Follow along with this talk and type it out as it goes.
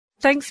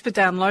Thanks for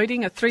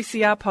downloading a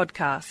 3CR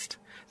podcast.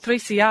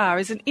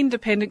 3CR is an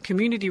independent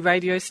community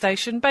radio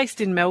station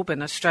based in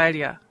Melbourne,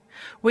 Australia.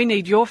 We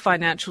need your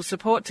financial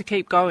support to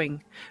keep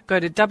going. Go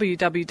to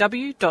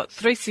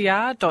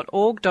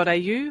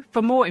www.3cr.org.au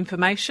for more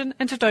information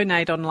and to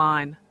donate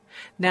online.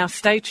 Now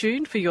stay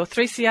tuned for your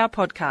 3CR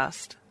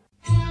podcast.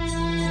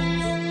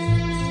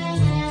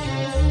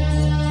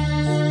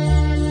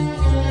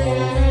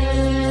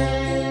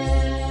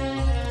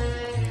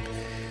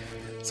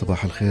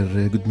 Sabah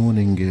al-Khair, good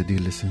morning dear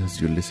listeners.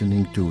 You're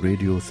listening to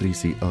Radio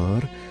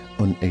 3CR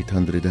on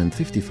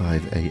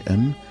 855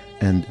 AM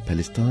and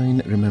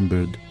Palestine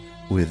Remembered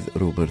with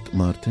Robert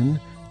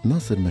Martin,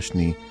 Nasser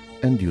Mashni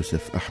and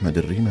Yusuf Ahmed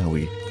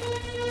al-Rimawi.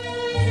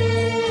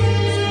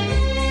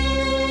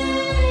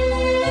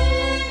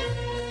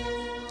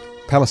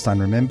 Palestine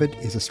Remembered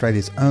is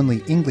Australia's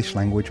only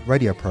English-language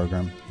radio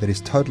program that is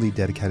totally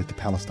dedicated to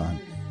Palestine.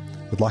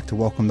 We'd like to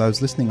welcome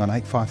those listening on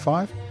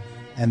 855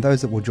 and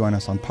those that will join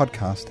us on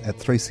podcast at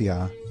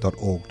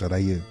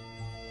 3cr.org.au.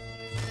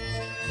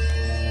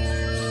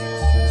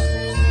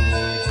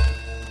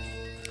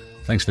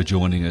 Thanks for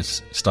joining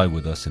us. Stay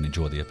with us and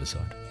enjoy the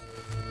episode.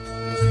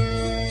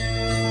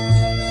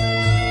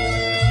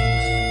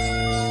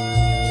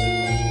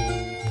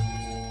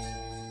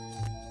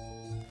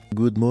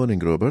 Good morning,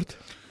 Robert.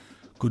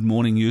 Good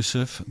morning,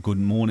 Yusuf. Good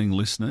morning,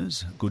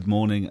 listeners. Good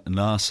morning,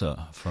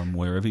 Nasser, from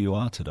wherever you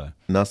are today.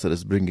 Nasser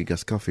is bringing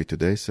us coffee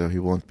today, so he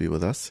won't be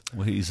with us.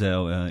 Well, he's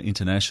our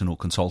international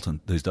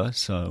consultant these days,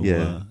 so,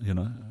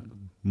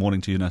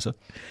 morning to you, Nasser.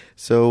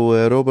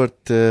 So,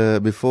 Robert,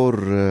 before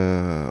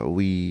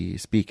we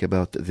speak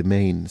about the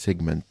main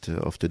segment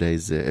of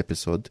today's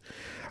episode,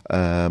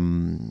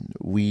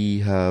 we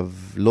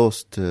have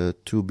lost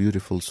two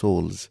beautiful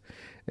souls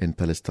in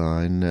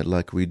Palestine,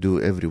 like we do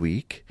every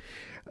week.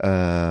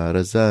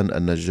 Razan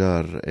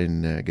al-Najjar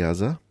in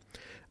Gaza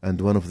and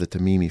one of the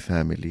Tamimi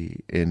family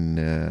in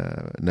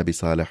Nabi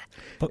Saleh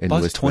in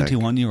both West Bank.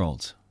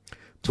 21-year-olds,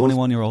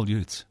 21-year-old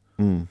youths.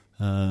 And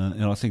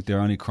I think their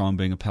only crime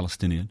being a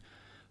Palestinian.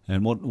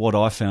 And what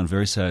I found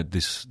very sad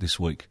this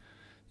week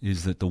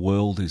is that the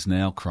world is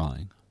now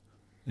crying,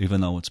 even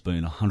though it's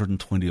been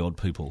 120-odd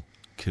people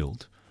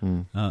killed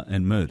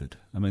and murdered.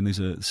 I mean, these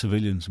are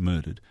civilians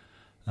murdered.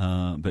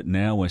 But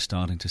now we're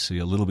starting to see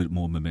a little bit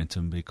more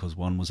momentum because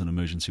one was an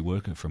emergency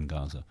worker from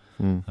Gaza,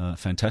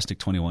 fantastic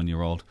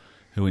 21-year-old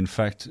who, in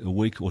fact, a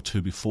week or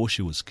two before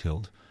she was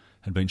killed,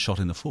 had been shot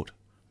in the foot.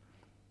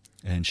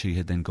 And she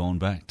had then gone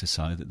back to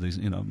say that these,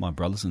 my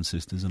brothers and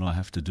sisters, and I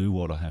have to do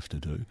what I have to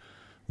do,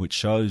 which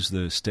shows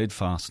the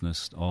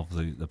steadfastness of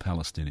the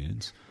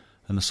Palestinians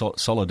and the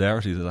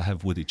solidarity that they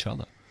have with each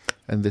other.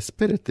 And the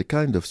spirit, the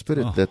kind of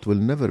spirit that will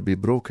never be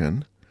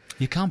broken.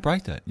 You can't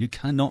break that. You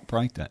cannot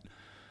break that.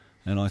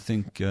 And I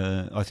think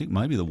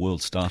maybe the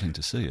world's starting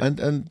to see it.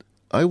 And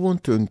I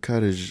want to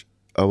encourage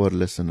our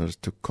listeners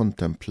to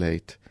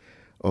contemplate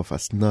of a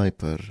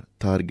sniper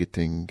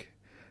targeting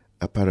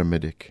a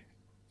paramedic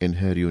in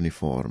her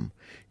uniform.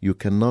 You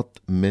cannot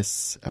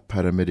miss a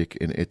paramedic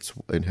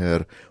in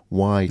her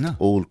white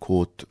all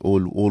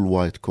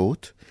white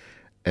coat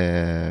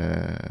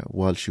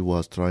while she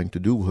was trying to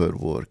do her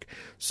work.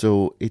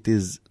 So it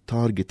is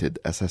targeted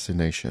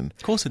assassination.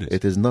 Of course it is.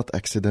 It is not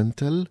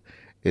accidental.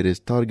 It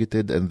is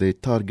targeted, and they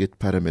target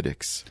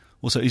paramedics.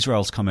 Well, so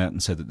Israel's come out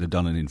and said that they've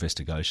done an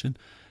investigation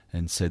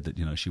and said that,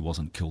 she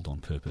wasn't killed on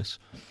purpose.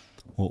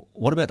 Well,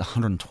 what about the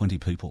 120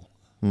 people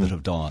that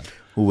have died?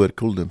 Who were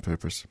killed on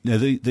purpose? Now,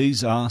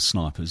 these are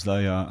snipers.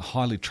 They are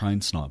highly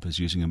trained snipers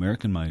using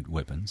American-made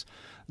weapons.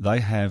 They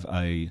have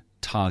a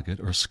target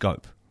or a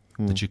scope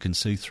that you can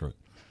see through.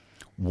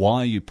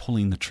 Why are you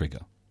pulling the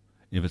trigger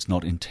if it's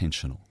not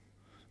intentional?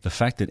 The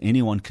fact that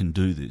anyone can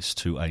do this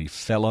to a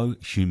fellow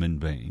human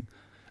being,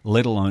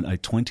 let alone a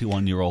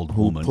 21-year-old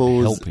woman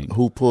helping.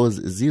 Who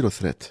pose zero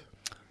threat.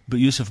 But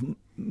Yusuf,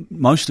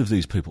 most of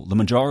these people, the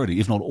majority,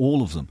 if not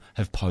all of them,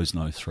 have posed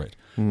no threat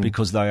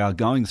because they are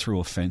going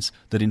through a fence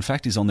that in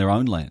fact is on their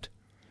own land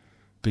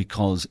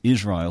because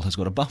Israel has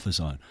got a buffer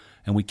zone.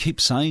 And we keep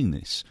saying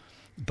this,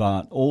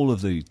 but all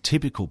of the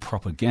typical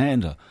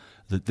propaganda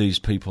that these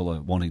people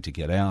are wanting to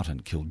get out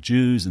and kill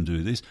Jews and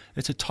do this,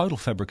 it's a total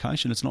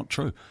fabrication. It's not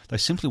true. They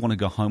simply want to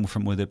go home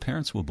from where their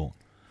parents were born.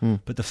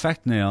 But the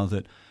fact now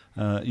that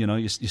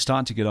you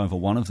start to get over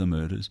one of the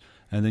murders,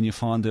 and then you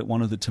find that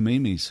one of the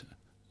Tamimis,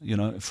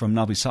 from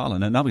Nabi Saleh.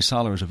 Now, Nabi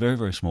Saleh is a very,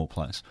 very small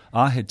place.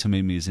 Ahed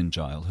Tamimi is in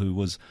jail, who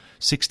was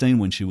 16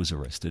 when she was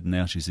arrested, and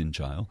now she's in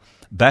jail.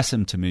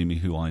 Bassem Tamimi,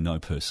 who I know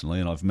personally,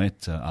 and I've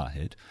met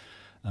Ahed.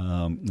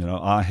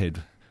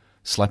 Ahed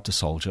slapped a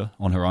soldier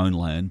on her own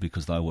land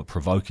because they were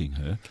provoking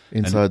her.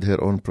 Inside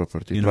her own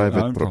property,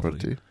 private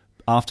property.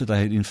 After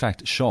they had, in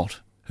fact,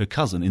 shot her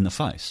cousin in the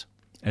face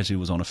as he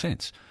was on a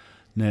fence.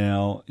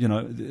 Now,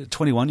 the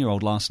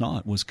 21-year-old last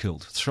night was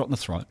killed, shot in the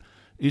throat.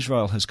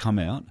 Israel has come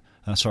out,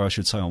 on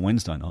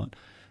Wednesday night,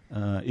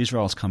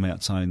 Israel's come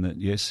out saying that,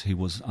 yes, he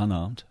was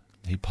unarmed,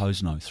 he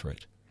posed no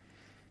threat.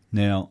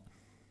 Now,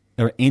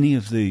 are any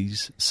of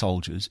these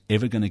soldiers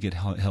ever going to get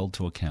held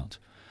to account?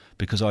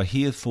 because I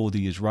hear for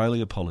the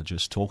Israeli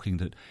apologists talking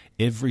that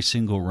every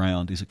single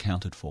round is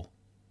accounted for.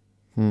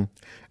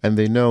 And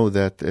they know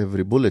that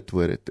every bullet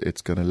where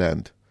it's going to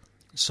land.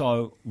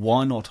 So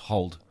why not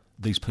hold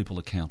these people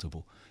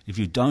accountable? If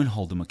you don't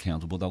hold them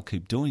accountable, they'll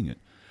keep doing it.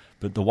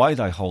 But the way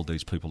they hold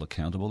these people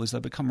accountable is they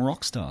become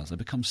rock stars. They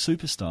become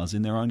superstars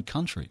in their own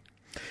country.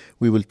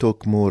 We will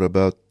talk more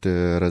about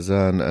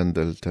Razan and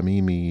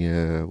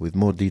Al-Tamimi with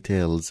more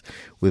details,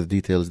 with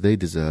details they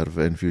deserve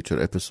in future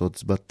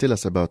episodes. But tell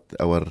us about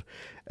our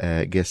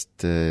guest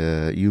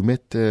you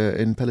met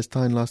in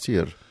Palestine last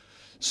year.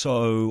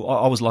 So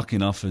I was lucky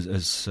enough,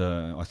 as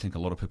I think a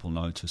lot of people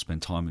know, to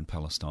spend time in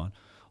Palestine.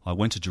 I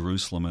went to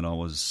Jerusalem and I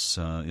was,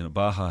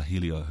 Baha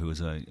Helio, who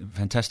is a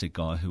fantastic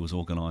guy who was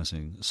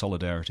organising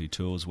solidarity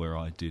tours where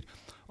I did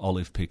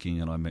olive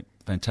picking, and I met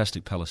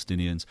fantastic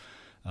Palestinians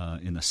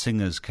in the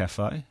Singers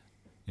Cafe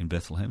in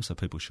Bethlehem, so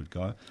people should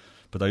go.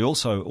 But they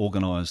also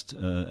organised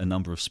a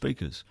number of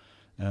speakers.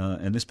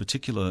 And this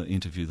particular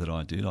interview that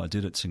I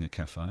did at Singer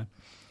Cafe.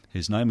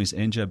 His name is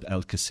Enjab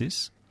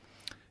Al-Kassis.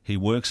 He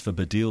works for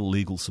Badil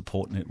Legal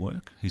Support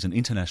Network. He's an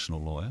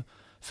international lawyer,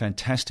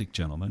 fantastic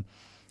gentleman.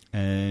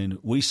 And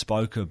we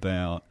spoke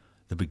about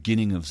the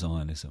beginning of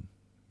Zionism,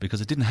 because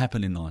it didn't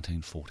happen in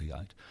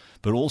 1948.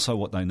 But also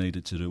what they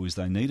needed to do is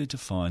they needed to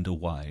find a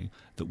way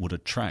that would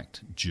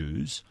attract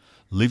Jews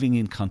living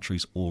in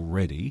countries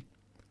already,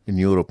 in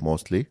Europe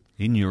mostly,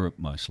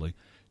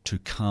 to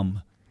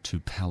come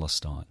to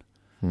Palestine.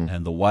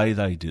 And the way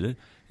they did it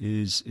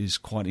is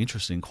quite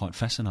interesting, quite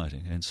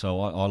fascinating. And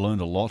so I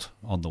learned a lot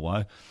on the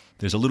way.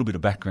 There's a little bit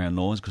of background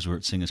noise because we're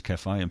at Singer's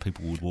Cafe and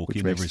people would walk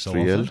in every so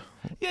often.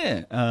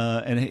 Yeah,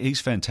 and he's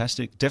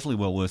fantastic, definitely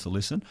well worth a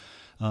listen.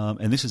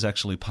 And this is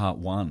actually part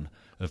one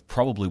of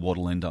probably what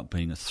will end up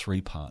being a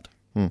three-part.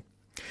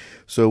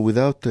 So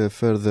without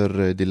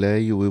further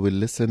delay, we will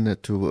listen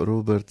to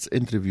Robert's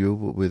interview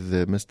with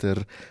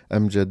Mr.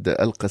 Amjad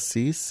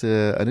Al-Kassis,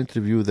 an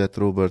interview that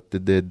Robert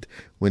did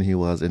when he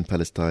was in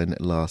Palestine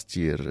last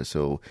year.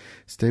 So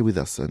stay with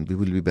us and we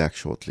will be back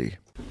shortly.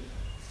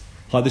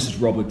 Hi, this is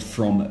Robert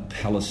from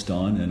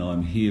Palestine, and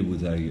I'm here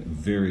with a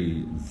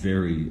very,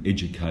 very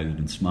educated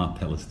and smart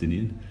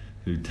Palestinian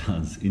who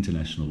does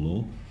international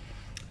law.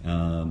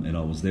 And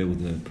I was there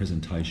with a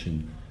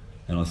presentation.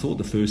 And I thought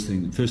the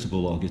first of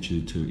all, I'll get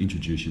you to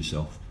introduce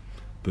yourself,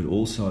 but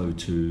also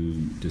to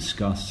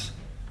discuss,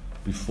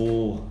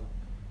 before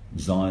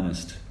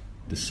Zionists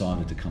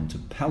decided to come to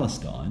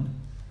Palestine,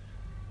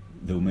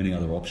 there were many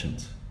other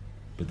options,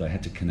 but they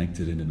had to connect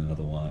it in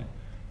another way.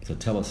 So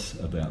tell us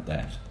about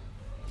that.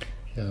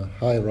 Yeah.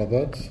 Hi,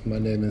 Robert. My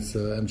name is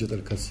Amjad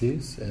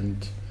Al-Kassis,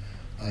 and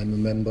I'm a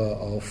member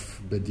of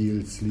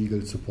Badil's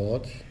Legal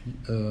Support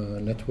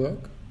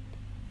Network.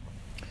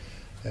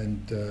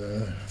 And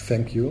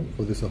thank you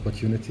for this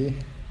opportunity.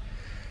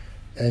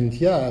 And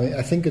yeah,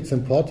 I think it's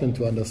important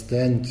to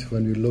understand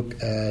when we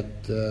look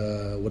at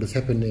what is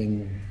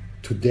happening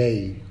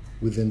today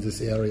within this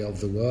area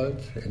of the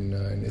world,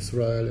 in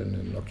Israel and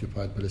in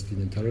occupied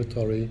Palestinian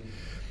territory,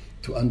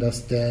 to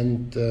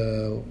understand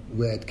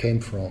where it came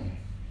from.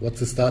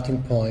 What's the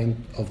starting point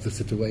of the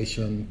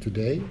situation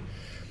today?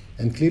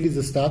 And clearly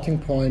the starting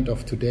point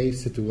of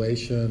today's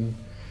situation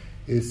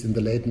is in the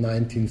late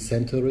 19th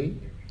century.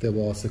 There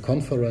was a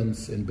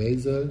conference in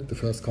Basel, the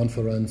first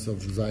conference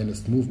of the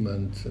Zionist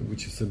movement,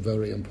 which is a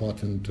very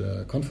important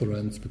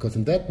conference, because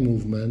in that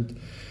movement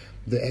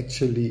they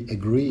actually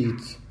agreed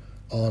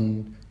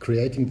on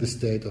creating the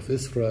state of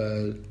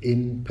Israel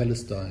in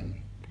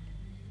Palestine.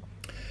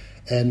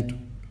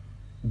 And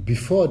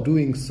before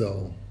doing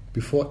so,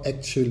 before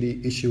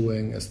actually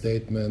issuing a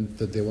statement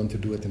that they want to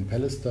do it in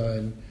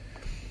Palestine,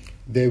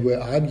 they were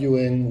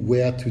arguing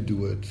where to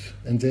do it.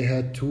 And they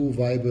had two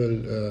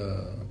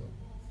viable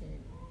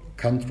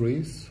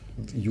countries,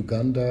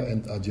 Uganda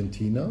and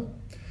Argentina.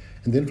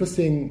 And the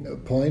interesting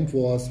point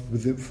was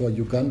for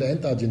Uganda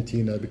and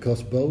Argentina,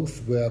 because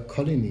both were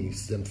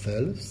colonies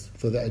themselves,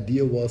 so the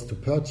idea was to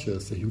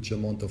purchase a huge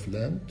amount of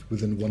land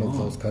within one of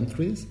those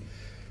countries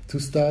to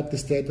start the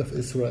state of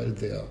Israel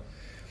there.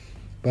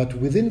 But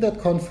within that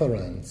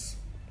conference,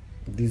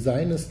 the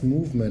Zionist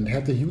movement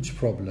had a huge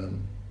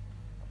problem,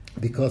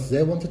 because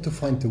they wanted to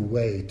find a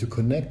way to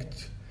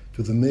connect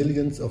to the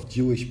millions of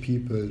Jewish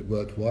people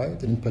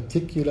worldwide, and in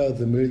particular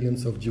the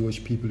millions of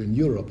Jewish people in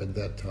Europe at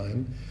that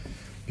time.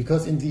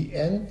 Because in the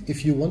end,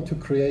 if you want to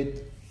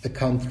create a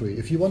country,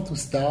 if you want to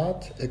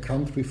start a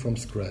country from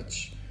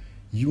scratch,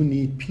 you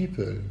need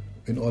people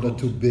in order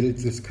to build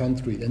this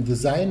country. And the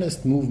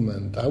Zionist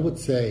movement, I would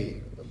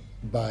say,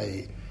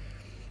 by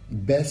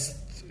best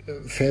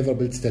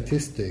favorable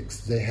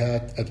statistics, they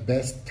had at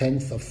best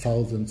tens of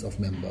thousands of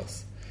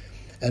members.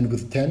 And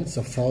with tens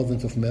of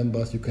thousands of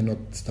members, you cannot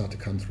start a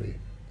country.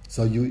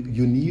 So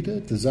you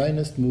needed, the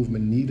Zionist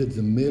movement needed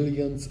the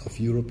millions of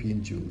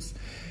European Jews.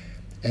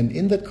 And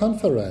in that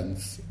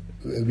conference,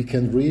 we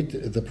can read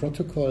the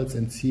protocols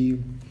and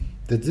see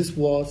that this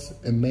was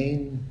a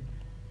main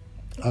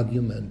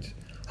argument.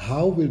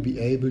 How we'll be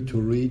able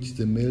to reach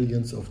the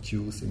millions of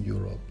Jews in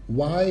Europe?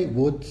 Why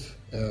would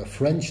a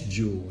French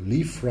Jew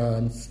leave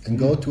France and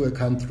go to a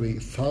country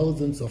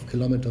thousands of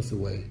kilometers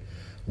away?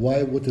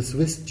 Why would a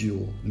Swiss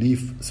Jew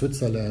leave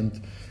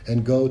Switzerland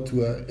and go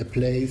to a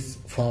place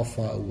far,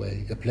 far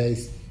away, a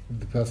place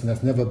the person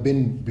has never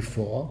been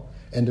before,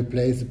 and a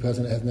place the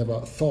person has never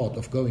thought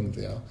of going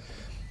there?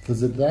 For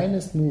the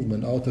Zionist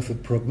movement, out of a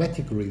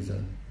pragmatic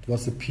reason, it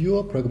was a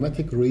pure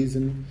pragmatic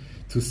reason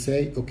to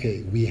say,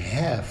 okay, we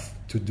have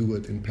to do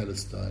it in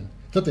Palestine.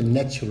 It's not a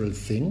natural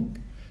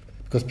thing,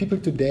 because people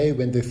today,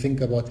 when they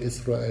think about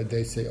Israel,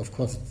 they say, of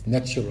course, it's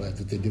natural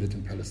that they did it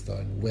in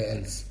Palestine. Where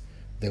else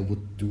they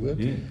would do it?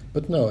 Yeah.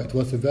 But no, it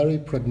was a very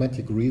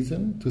pragmatic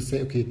reason to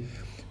say, okay,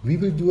 we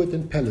will do it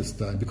in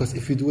Palestine, because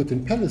if we do it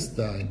in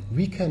Palestine,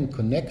 we can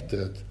connect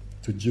it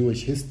to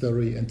Jewish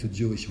history and to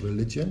Jewish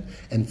religion,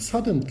 and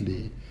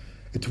suddenly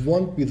it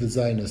won't be the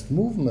Zionist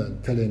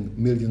movement telling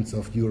millions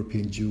of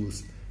European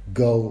Jews,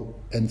 go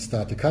and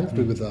start a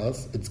country with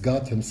us. It's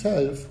God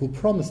himself who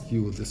promised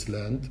you this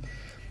land.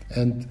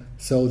 And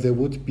so there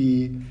would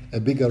be a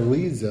bigger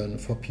reason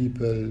for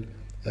people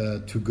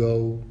to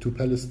go to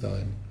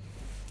Palestine.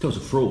 It was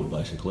a fraud,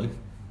 basically.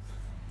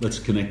 Let's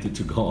connect it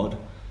to God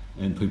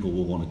and people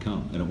will want to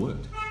come. And it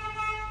worked.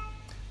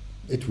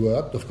 It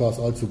worked, of course,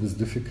 also with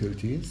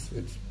difficulties.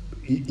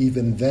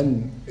 Even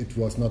then, it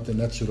was not a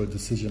natural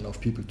decision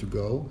of people to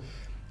go.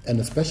 And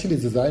especially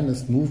the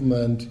Zionist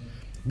movement,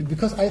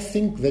 because I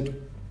think that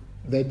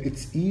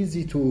it's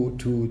easy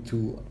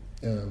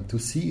to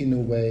see in a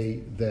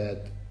way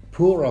that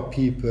poorer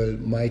people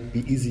might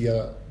be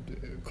easier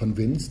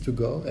convinced to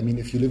go. I mean,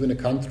 if you live in a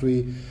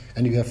country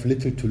and you have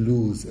little to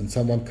lose and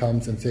someone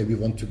comes and say, we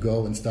want to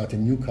go and start a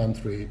new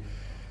country,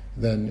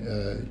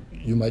 then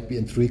you might be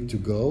intrigued to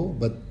go.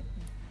 But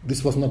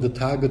this was not the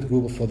target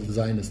group for the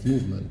Zionist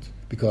movement,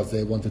 because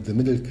they wanted the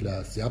middle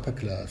class, the upper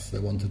class, they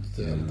wanted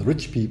the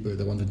rich people,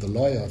 they wanted the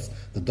lawyers,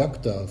 the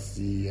doctors,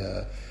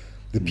 the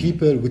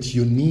people which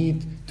you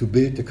need to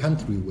build a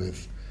country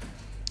with.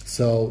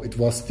 So it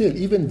was still,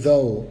 even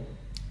though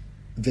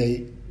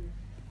they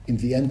in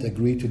the end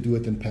agreed to do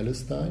it in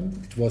Palestine,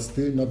 it was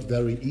still not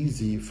very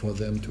easy for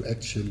them to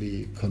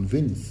actually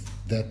convince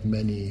that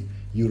many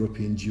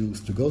European Jews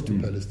to go to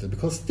Palestine,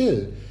 because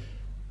still,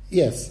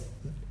 yes,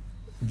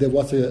 there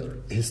was a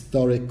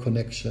historic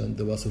connection,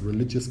 there was a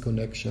religious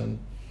connection,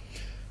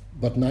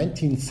 but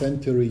 19th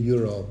century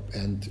Europe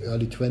and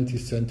early 20th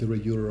century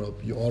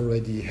Europe, you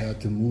already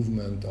had a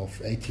movement of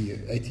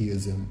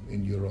atheism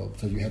in Europe.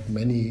 So you had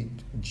many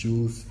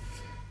Jews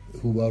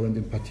who weren't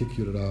in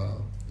particular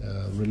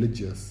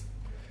religious,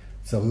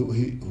 so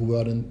who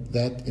weren't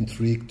that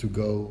intrigued to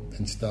go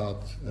and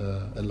start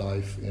a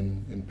life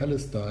in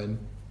Palestine.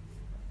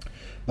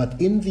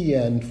 But in the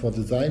end, for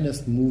the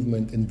Zionist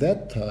movement in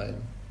that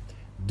time,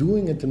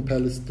 doing it in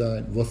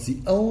Palestine was the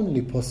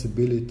only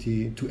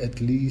possibility to at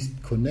least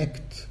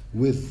connect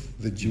with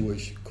the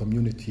Jewish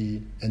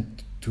community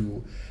and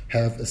to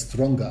have a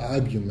stronger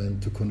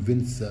argument to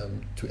convince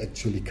them to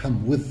actually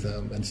come with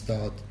them and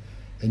start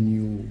a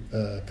new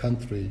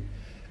country.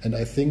 And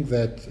I think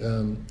that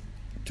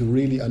to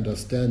really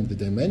understand the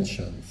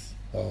dimensions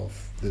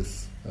of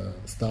this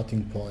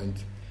starting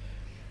point,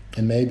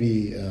 and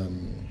maybe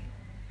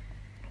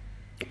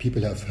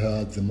people have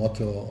heard the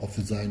motto of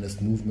the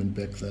Zionist movement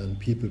back then,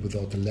 people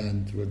without a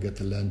land will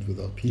get a land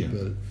without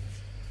people.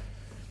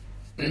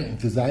 Yeah.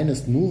 The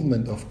Zionist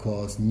movement, of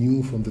course,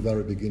 knew from the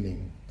very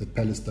beginning that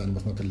Palestine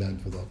was not a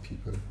land without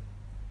people.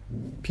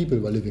 People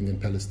were living in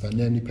Palestine,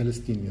 namely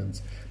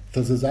Palestinians.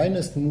 So the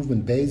Zionist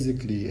movement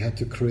basically had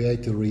to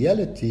create a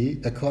reality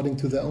according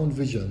to their own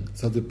vision.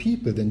 So the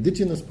people, the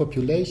indigenous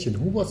population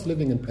who was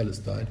living in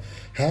Palestine,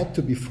 had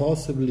to be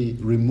forcibly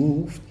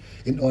removed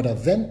in order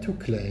then to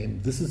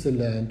claim this is a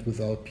land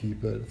without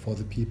people, for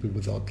the people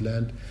without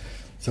land.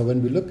 So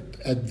when we look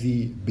at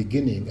the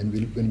beginning and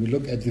when we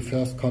look at the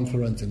first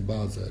conference in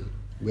Basel,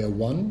 where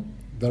one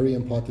very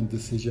important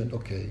decision,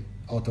 okay,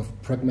 out of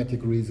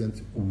pragmatic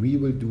reasons, we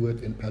will do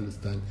it in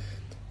Palestine.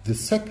 The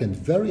second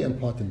very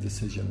important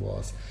decision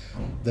was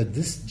that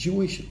this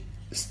Jewish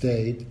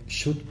state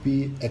should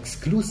be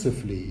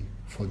exclusively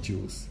for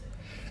Jews.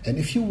 And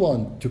if you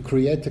want to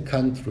create a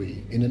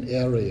country in an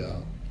area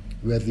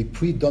where the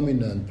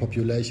predominant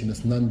population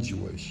is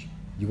non-Jewish,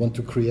 you want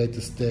to create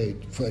a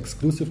state for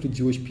exclusively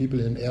Jewish people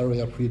in an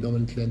area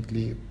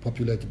predominantly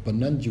populated by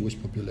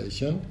non-Jewish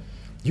population,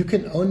 you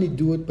can only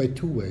do it by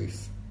two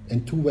ways,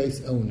 and two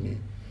ways only.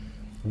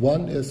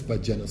 One is by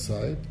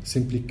genocide,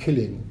 simply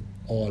killing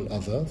all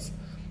others,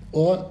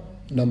 or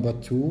number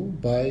two,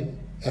 by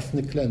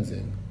ethnic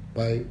cleansing,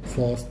 by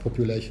forced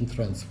population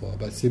transfer,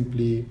 by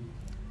simply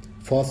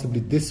forcibly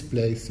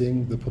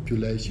displacing the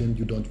population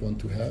you don't want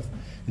to have.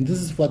 And this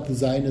is what the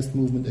Zionist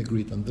movement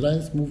agreed on. The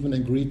Zionist movement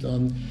agreed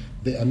on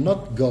they are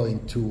not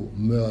going to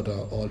murder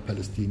all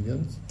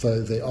Palestinians,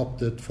 so they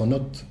opted for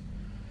not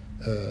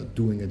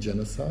doing a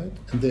genocide,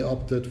 and they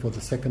opted for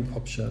the second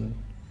option,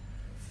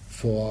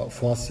 for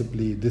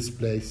forcibly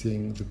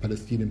displacing the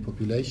Palestinian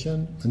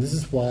population. And this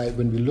is why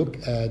when we look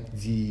at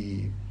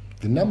the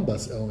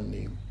numbers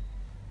only,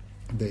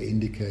 they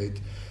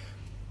indicate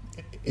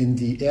in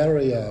the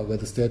area where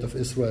the State of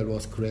Israel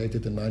was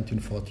created in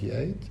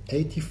 1948,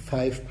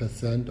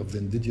 85% of the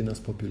indigenous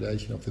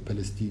population of the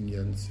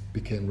Palestinians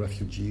became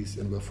refugees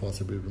and were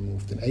forcibly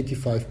removed. And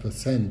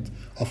 85%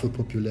 of a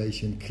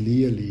population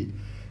clearly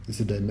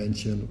is a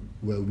dimension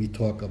where we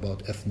talk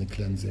about ethnic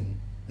cleansing,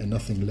 and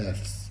nothing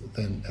less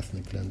than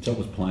ethnic cleansing. So it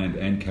was planned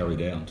and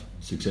carried out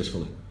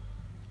successfully.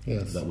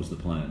 Yes. That was the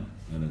plan,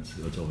 and it's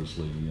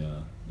obviously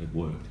it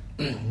worked.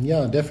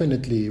 Yeah,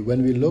 definitely.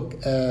 When we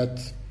look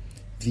at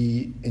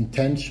the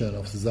intention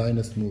of the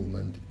Zionist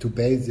movement to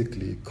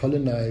basically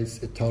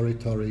colonize a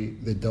territory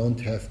they don't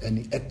have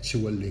any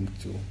actual link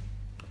to.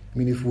 I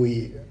mean, if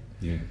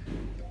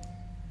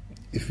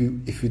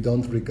we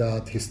don't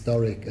regard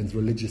historic and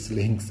religious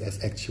links as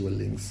actual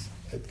links,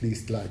 at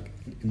least like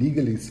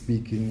legally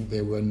speaking,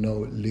 there were no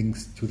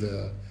links to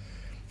the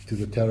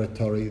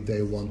territory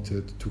they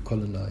wanted to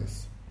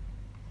colonize.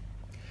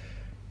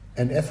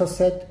 And as I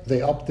said,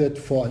 they opted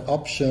for an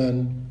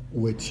option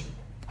which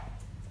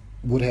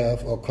would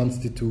have or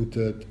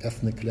constituted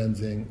ethnic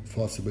cleansing,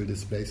 forcible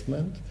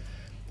displacement.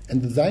 And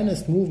the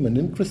Zionist movement,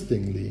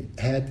 interestingly,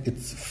 had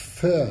its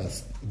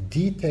first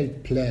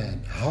detailed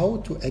plan how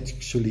to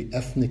actually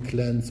ethnic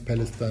cleanse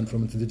Palestine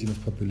from its indigenous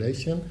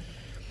population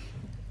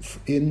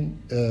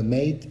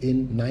made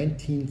in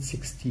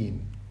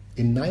 1916.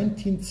 In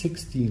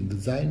 1916, the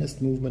Zionist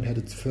movement had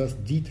its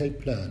first detailed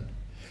plan.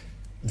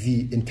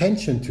 The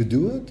intention to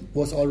do it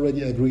was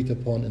already agreed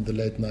upon in the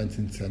late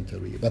 19th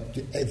century, but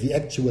the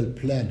actual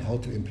plan, how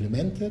to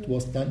implement it,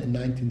 was done in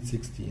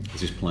 1916.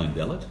 Is this Plan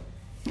Dalet?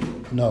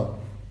 No,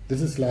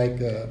 this is like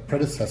a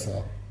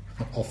predecessor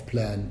of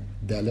Plan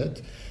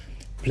Dalet.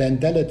 Plan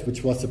Dalet,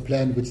 which was a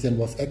plan which then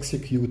was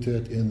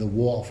executed in the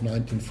War of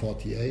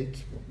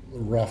 1948,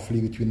 roughly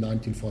between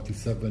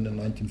 1947 and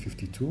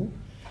 1952,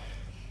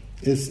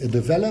 is a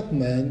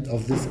development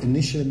of this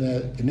initial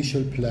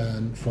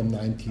plan from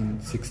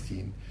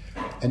 1916.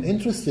 And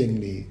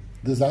interestingly,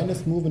 the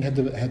Zionist movement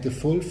had a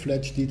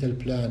full-fledged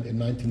detailed plan in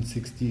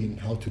 1916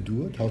 how to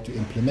do it, how to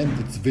implement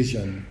its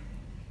vision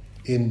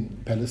in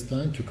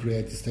Palestine to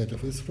create the State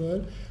of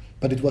Israel,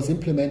 but it was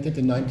implemented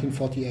in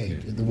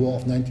 1948, in the War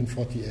of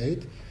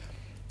 1948.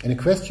 And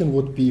the question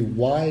would be,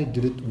 why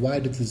did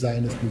the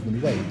Zionist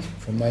movement wait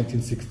from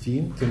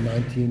 1916 to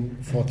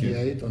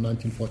 1948 or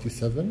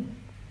 1947?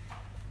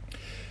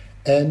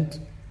 And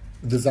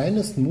the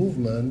Zionist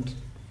movement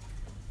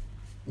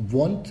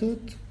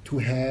wanted to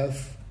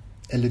have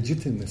a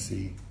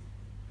legitimacy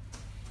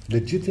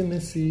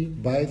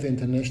by the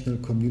international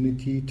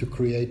community to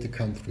create a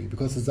country.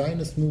 Because the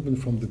Zionist movement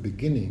from the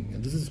beginning,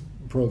 and this is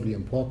probably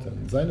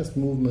important, the Zionist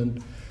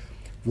movement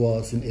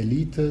was an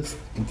elitist,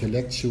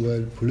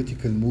 intellectual,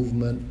 political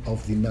movement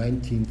of the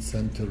 19th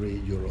century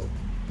Europe.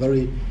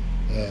 Very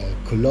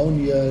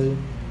colonial,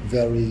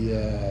 very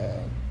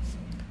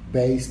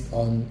based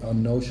on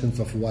notions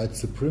of white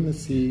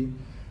supremacy.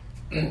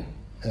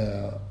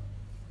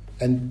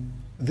 And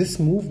this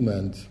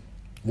movement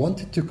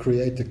wanted to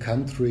create a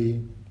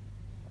country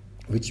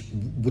which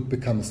would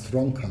become a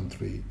strong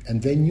country.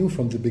 And they knew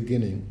from the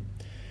beginning,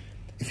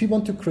 if we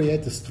want to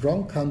create a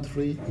strong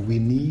country, we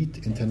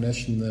need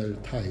international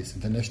ties,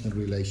 international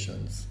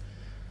relations.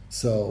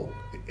 So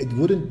it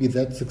wouldn't be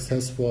that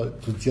successful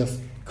to just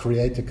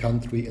create a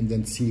country and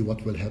then see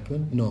what will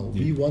happen. No,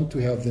 we want to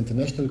have the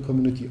international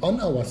community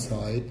on our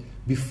side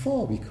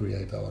before we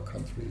create our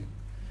country.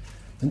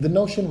 And the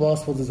notion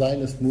was for the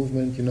Zionist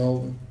movement,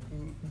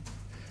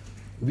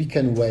 we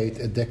can wait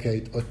a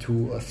decade or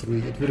 2 or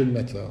 3, it wouldn't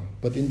matter.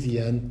 But in the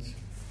end,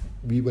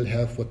 we will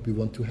have what we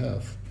want to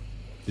have.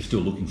 They're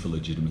still looking for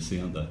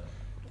legitimacy, aren't they?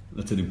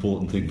 That's an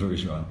important thing for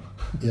Israel.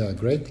 Yeah,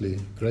 greatly,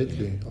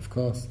 of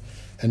course.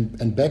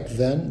 And back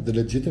then, the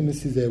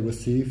legitimacy they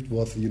received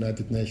was the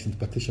United Nations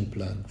Partition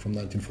Plan from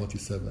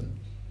 1947.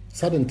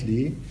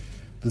 Suddenly,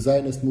 the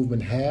Zionist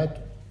movement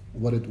had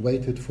what it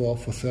waited for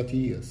 30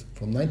 years.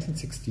 From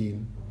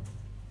 1916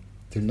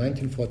 till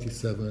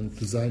 1947,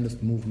 the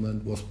Zionist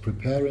movement was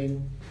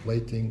preparing,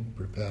 waiting.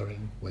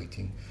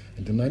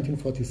 And in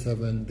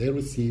 1947, they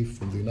received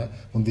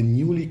from the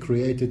newly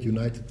created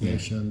United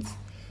Nations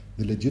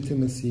the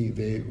legitimacy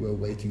they were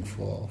waiting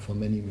for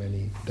many,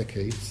 many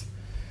decades.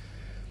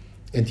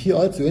 And here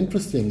also,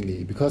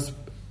 interestingly, because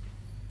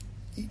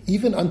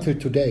even until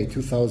today,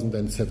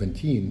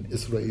 2017,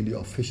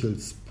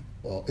 Israel's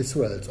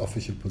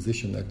official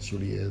position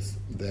actually is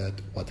that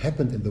what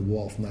happened in the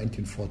War of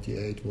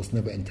 1948 was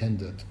never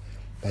intended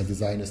by the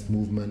Zionist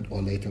movement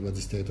or later by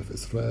the State of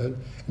Israel.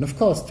 And of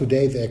course,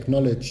 today they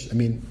acknowledge,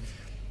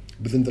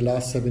 within the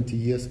last 70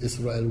 years,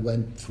 Israel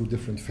went through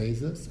different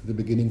phases. At the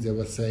beginning, they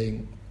were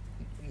saying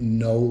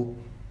no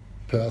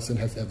person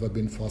has ever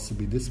been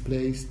forcibly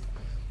displaced.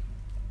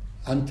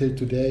 Until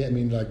today,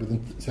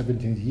 within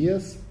 17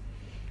 years.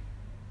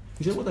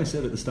 Is that what they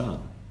said at the start?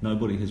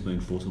 Nobody has been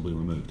forcibly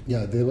removed?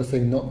 Yeah, they were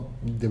saying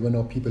there were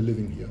no people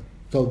living here.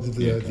 So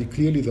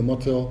clearly the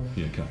motto,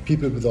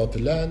 people without the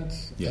land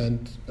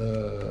and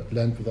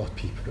land without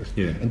people.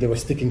 Yeah. And they were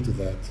sticking to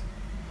that,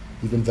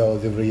 even though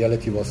the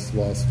reality was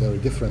very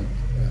different.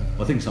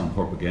 I think some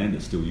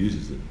propaganda still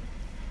uses it.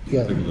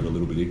 Yeah. People that are a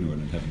little bit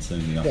ignorant and haven't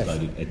seen the Yes.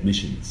 updated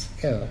admissions.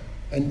 Yeah,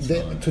 and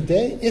So-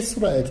 today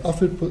Israel's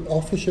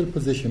official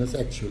position is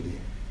actually,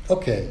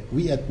 okay,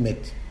 we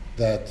admit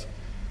that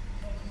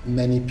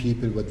many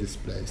people were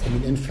displaced. I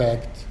mean, in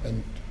fact,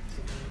 and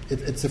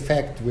it's a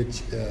fact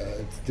which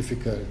it's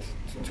difficult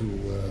to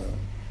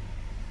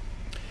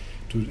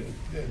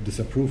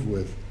disapprove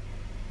with.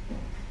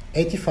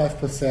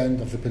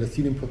 85% of the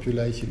Palestinian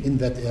population in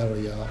that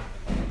area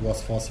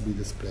was forcibly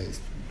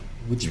displaced,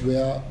 which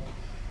were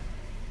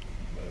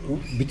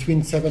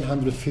between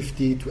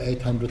 750 to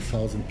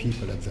 800,000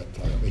 people at that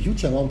time. A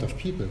huge amount of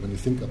people when you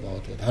think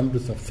about it.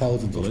 Hundreds of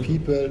thousands of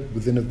people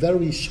within a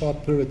very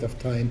short period of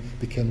time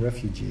became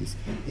refugees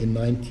in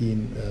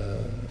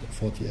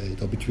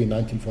 1948, or between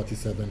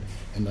 1947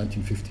 and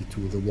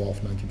 1952, the war of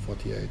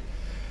 1948.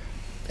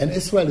 And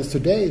Israel is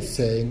today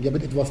saying, yeah,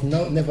 but it was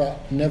never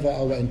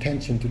our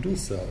intention to do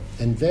so.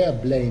 And they are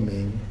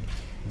blaming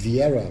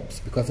the Arabs,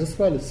 because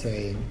Israel is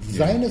saying the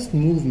Zionist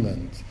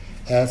movement,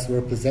 as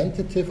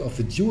representative of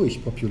the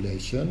Jewish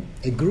population,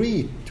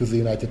 agreed to the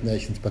United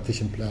Nations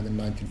partition plan in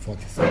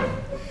 1947.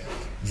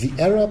 The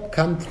Arab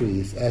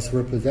countries, as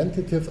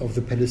representative of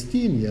the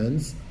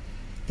Palestinians,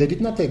 they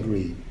did not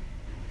agree.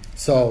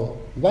 So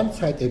one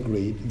side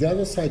agreed, the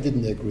other side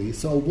didn't agree.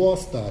 So a war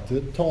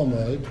started,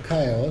 turmoil,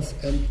 chaos,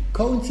 and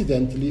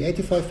coincidentally,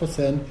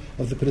 85%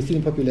 of the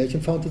Palestinian population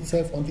found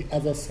itself on the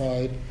other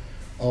side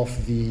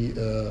of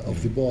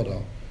the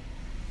border.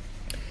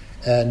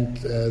 And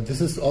this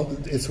is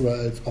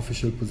Israel's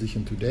official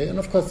position today. And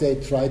of course, they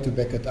try to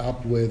back it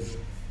up with,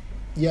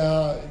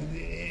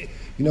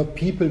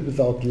 people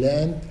without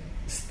land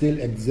still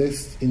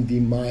exist in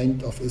the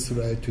mind of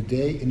Israel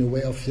today, in a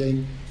way of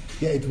saying,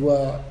 it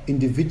were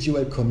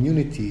individual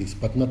communities,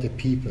 but not a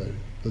people.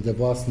 So there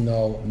was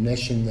no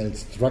national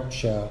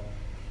structure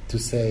to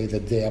say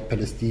that they are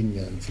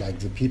Palestinians, like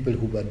the people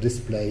who were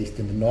displaced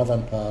in the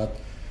northern part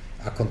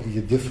are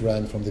completely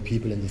different from the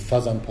people in the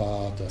southern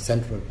part or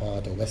central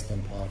part or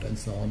western part and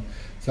so on.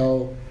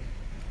 So,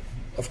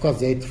 of course,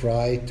 they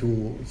try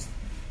to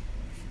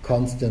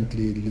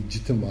constantly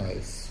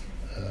legitimize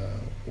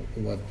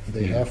what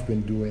they have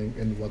been doing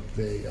and what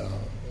they are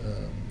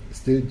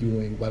still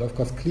doing. But of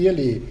course,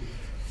 clearly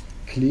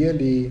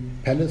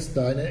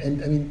Palestine,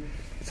 and I mean,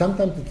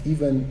 sometimes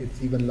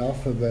it's even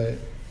laughable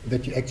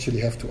that you actually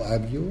have to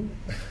argue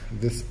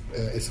this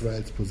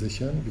Israel's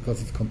position,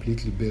 because it's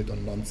completely built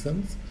on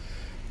nonsense.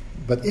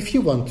 But if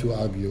you want to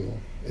argue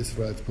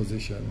Israel's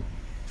position,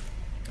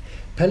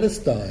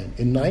 Palestine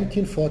in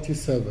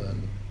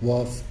 1947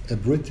 was a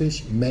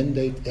British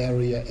Mandate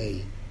Area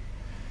A.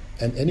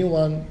 And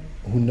anyone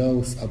who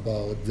knows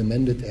about the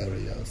mandate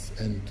areas,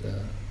 and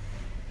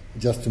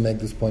just to make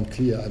this point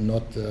clear, I'm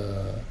not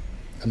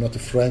a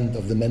friend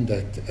of the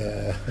mandate.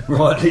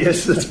 Right,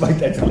 yes, let's make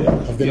that clear.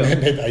 Of the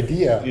mandate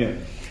idea. Yeah.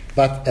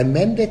 But a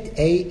mandate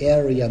A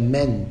area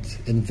meant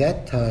in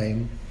that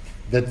time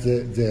that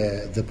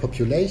the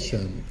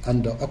population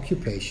under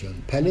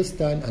occupation,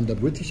 Palestine under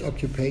British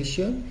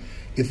occupation,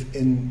 is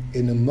in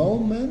a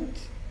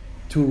moment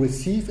to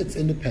receive its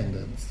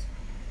independence.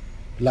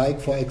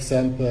 Like, for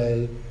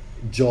example,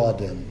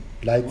 Jordan,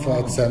 like, for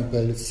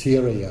example,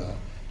 Syria,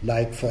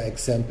 like, for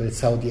example,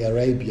 Saudi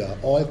Arabia,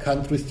 all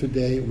countries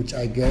today which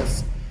I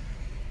guess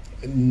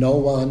no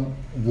one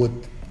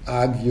would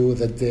argue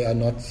that they are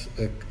not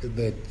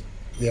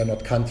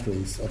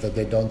countries, or that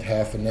they don't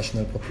have a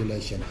national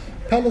population.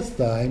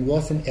 Palestine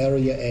was an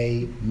Area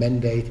A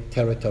mandate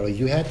territory.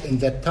 You had in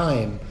that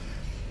time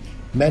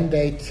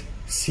mandate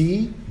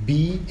C,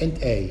 B, and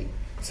A.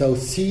 So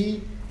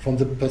C, from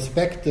the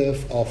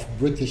perspective of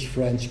British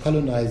French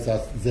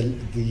colonizers, the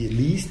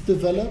least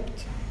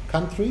developed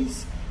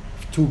countries,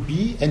 to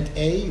B and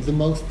A, the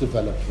most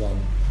developed one.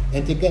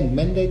 And again,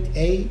 mandate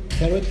A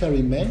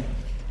territory meant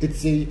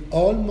it's a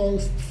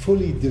almost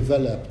fully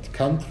developed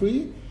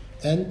country,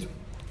 and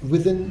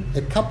within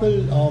a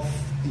couple of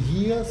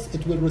years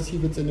it will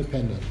receive its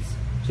independence.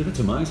 So that's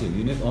amazing.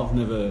 You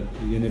never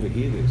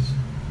hear this.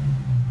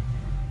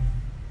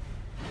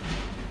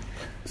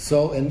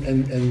 So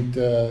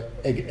again,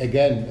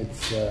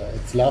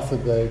 it's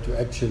laughable to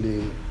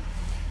actually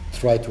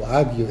try to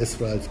argue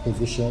Israel's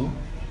position.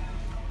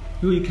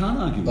 Well, you can't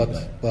argue with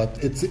that. But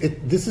this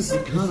is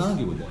You can't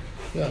argue with that.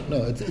 Yeah,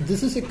 no.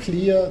 This is a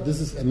clear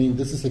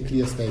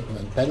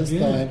statement.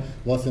 Palestine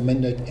was a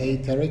mandate A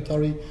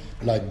territory,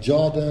 like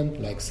Jordan,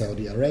 like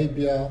Saudi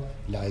Arabia,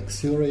 like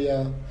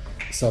Syria.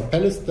 So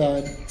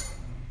Palestine,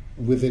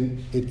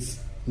 within its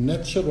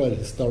natural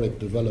historic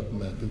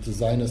development, the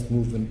Zionist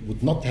movement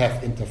would not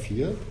have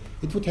interfered.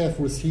 It would have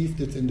received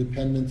its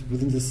independence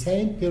within the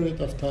same period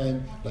of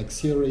time, like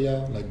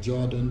Syria, like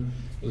Jordan,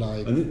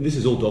 like. And this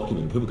is all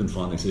documented. People can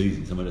find this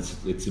easy. I mean,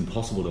 it's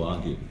impossible to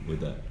argue with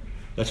that.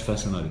 That's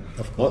fascinating.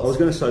 Of course. I was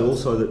going to say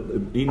also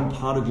that in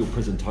part of your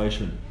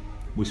presentation,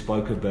 we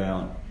spoke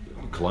about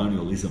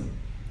colonialism,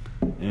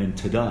 and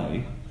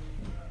today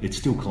it's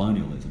still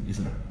colonialism,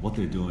 isn't it? What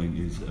they're doing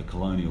is a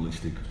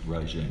colonialistic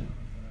regime.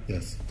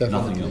 Yes,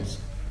 definitely. Nothing else.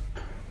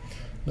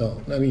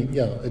 No, I mean,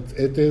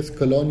 it is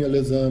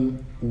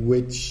colonialism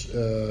which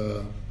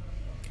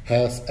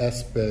has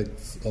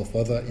aspects of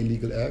other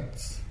illegal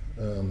acts.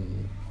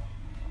 And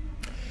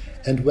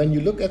when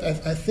you look at,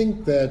 I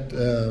think that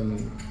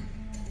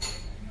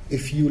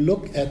if you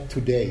look at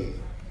today,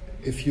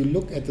 if you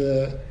look at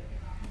a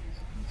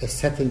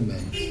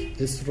settlement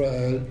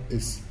Israel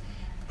is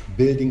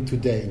building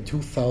today in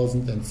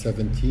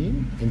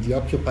 2017 in the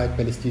occupied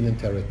Palestinian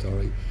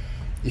territory,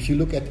 if you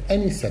look at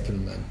any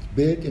settlement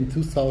built in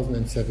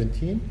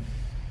 2017,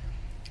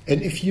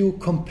 and if you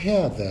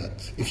compare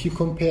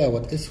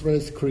what Israel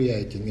is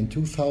creating in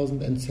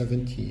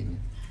 2017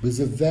 with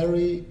the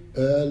very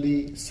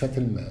early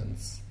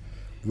settlements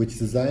which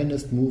the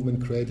Zionist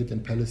movement created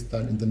in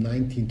Palestine in the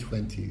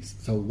 1920s,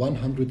 so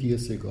 100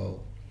 years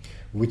ago,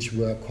 which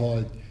were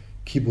called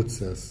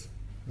kibbutzes.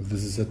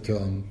 This is a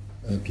term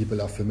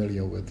people are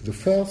familiar with. The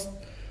first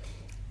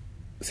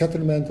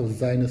settlement of the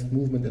Zionist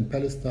movement in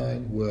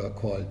Palestine were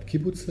called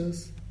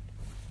kibbutzes.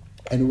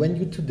 And when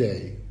you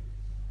today,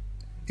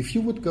 if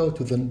you would go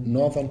to the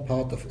northern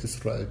part of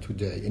Israel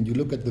today and you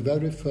look at the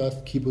very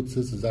first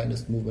kibbutzes the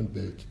Zionist movement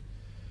built,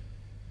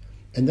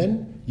 and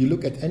then you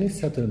look at any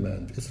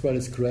settlement Israel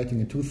is creating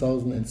in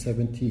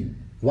 2017,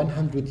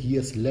 100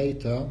 years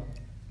later,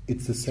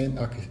 it's the same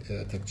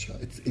architecture.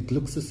 It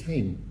looks the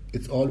same.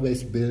 It's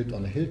always built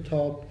on a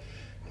hilltop,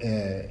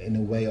 in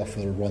a way of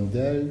a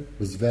rondel,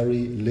 with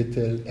very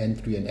little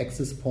entry and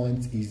access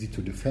points, easy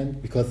to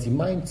defend, because the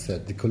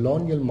mindset, the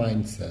colonial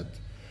mindset,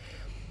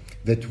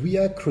 that we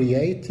are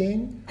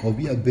creating or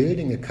we are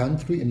building a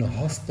country in a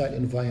hostile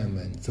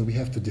environment. So we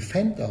have to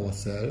defend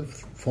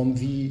ourselves from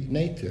the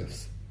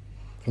natives,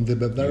 from the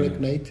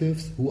barbaric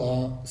natives who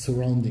are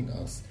surrounding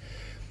us.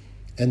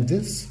 And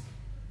this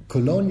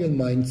colonial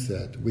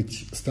mindset,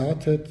 which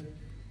started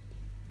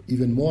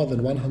even more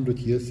than 100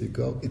 years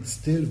ago, it's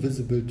still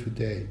visible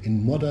today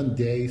in modern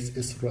days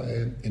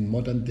Israel, in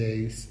modern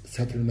days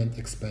settlement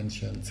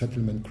expansion,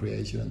 settlement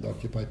creation in the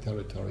occupied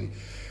territory.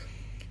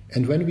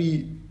 And when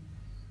we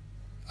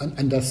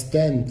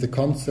understand the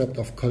concept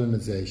of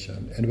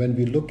colonization, and when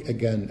we look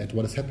again at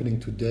what is happening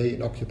today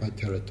in occupied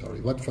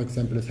territory, what, for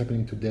example, is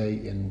happening today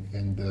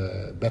in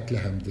the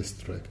Bethlehem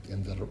district,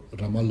 in the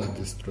Ramallah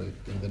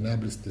district, in the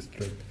Nablus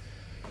district,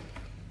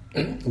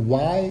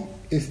 why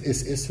is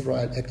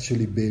Israel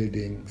actually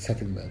building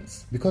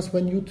settlements? Because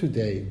when you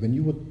today,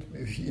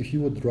 if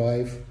you would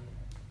drive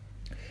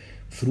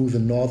through the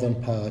northern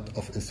part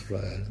of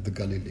Israel, the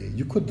Galilee,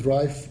 you could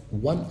drive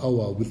 1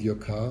 hour with your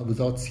car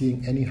without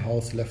seeing any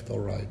house left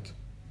or right.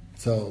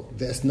 So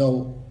there's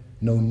no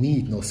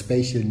need, no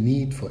spatial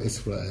need for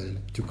Israel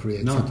to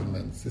create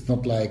settlements. It's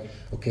not like,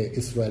 okay,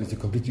 Israel is a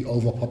completely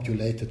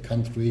overpopulated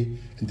country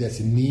and there's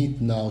a need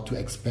now to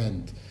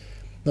expand.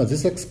 No,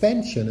 this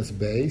expansion is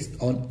based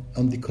on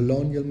the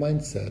colonial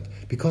mindset,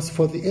 because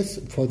for this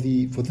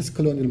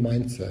colonial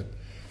mindset,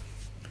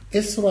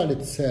 Israel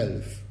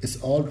itself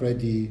is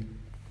already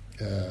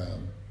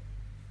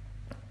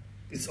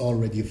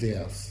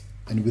theirs,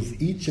 and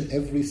with each and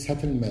every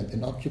settlement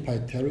in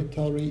occupied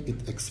territory,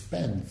 it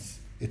expands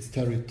its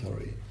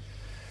territory.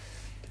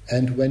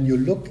 And when you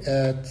look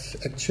at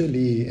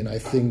actually, and I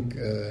think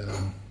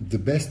the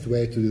best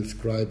way to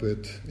describe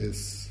it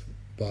is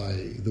by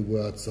the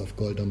words of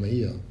Golda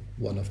Meir,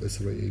 one of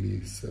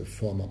Israel's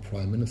former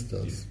prime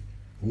ministers,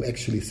 who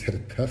actually said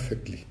it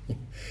perfectly.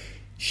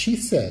 She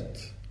said,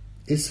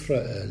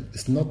 Israel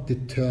is not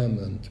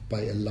determined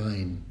by a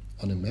line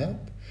on a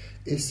map.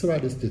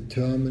 Israel is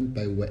determined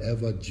by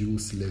wherever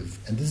Jews live.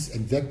 And this is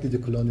exactly the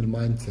colonial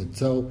mindset.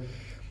 So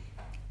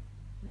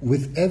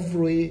with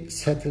every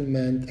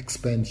settlement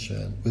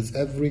expansion, with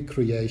every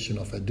creation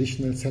of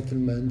additional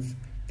settlements,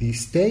 the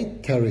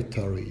state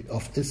territory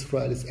of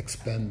Israel is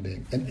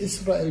expanding. And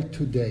Israel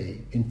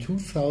today, in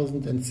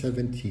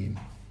 2017,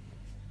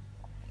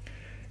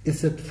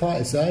 is, as far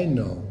as I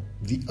know,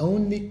 the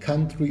only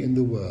country in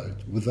the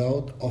world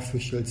without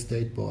official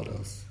state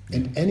borders.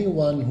 And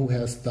anyone who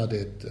has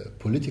studied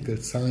political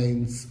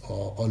science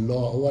or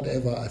law or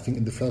whatever, I think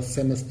in the first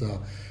semester,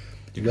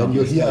 when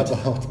you hear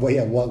about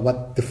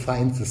what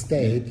defines a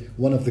state,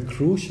 one of the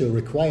crucial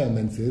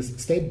requirements is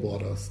state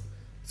borders.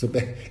 So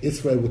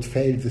Israel would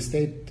fail the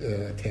state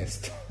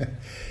test.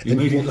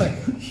 Immediately.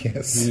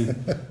 Yes. Yeah.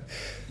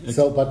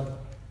 So, but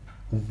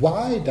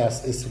why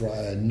does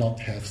Israel not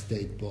have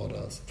state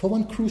borders? For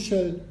one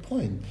crucial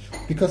point.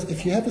 Because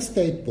if you have a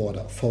state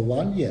border, for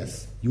one,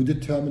 yes, you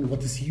determine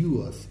what is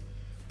yours.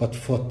 But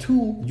for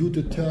two, you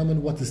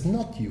determine what is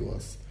not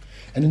yours.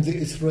 And in the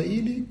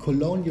Israeli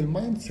colonial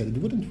mindset,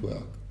 it wouldn't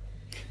work.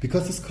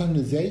 Because this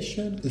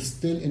colonization is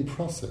still in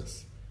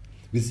process.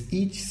 With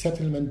each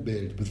settlement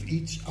built, with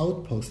each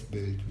outpost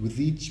built, with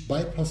each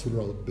bypass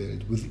road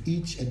built, with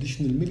each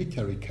additional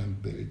military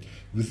camp built,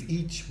 with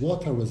each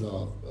water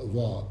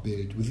reservoir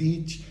built, with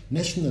each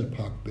national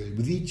park built,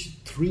 with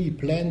each tree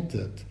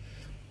planted,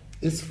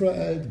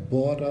 Israel's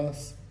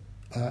borders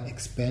are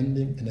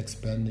expanding and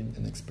expanding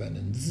and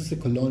expanding. This is a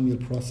colonial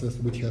process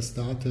which has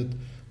started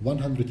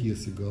 100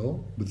 years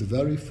ago with the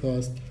very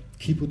first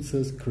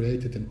kibbutzes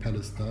created in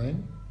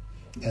Palestine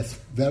as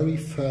very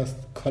first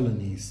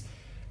colonies.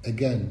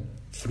 Again,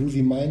 through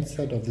the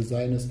mindset of the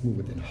Zionist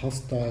movement in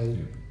hostile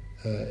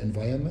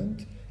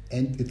environment,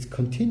 and it's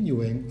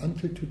continuing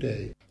until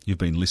today. You've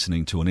been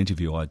listening to an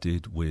interview I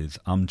did with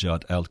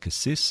Amjad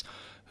Al-Kassis,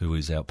 who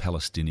is our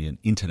Palestinian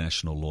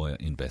international lawyer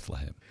in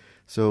Bethlehem.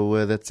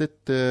 So that's it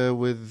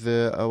with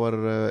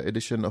our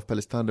edition of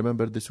Palestine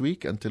Remembered this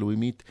week. Until we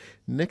meet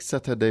next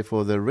Saturday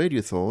for the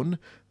Radiothon,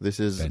 this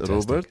is Fantastic.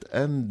 Robert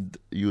and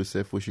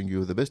Youssef wishing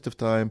you the best of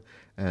time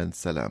and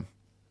salam.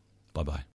 Bye-bye.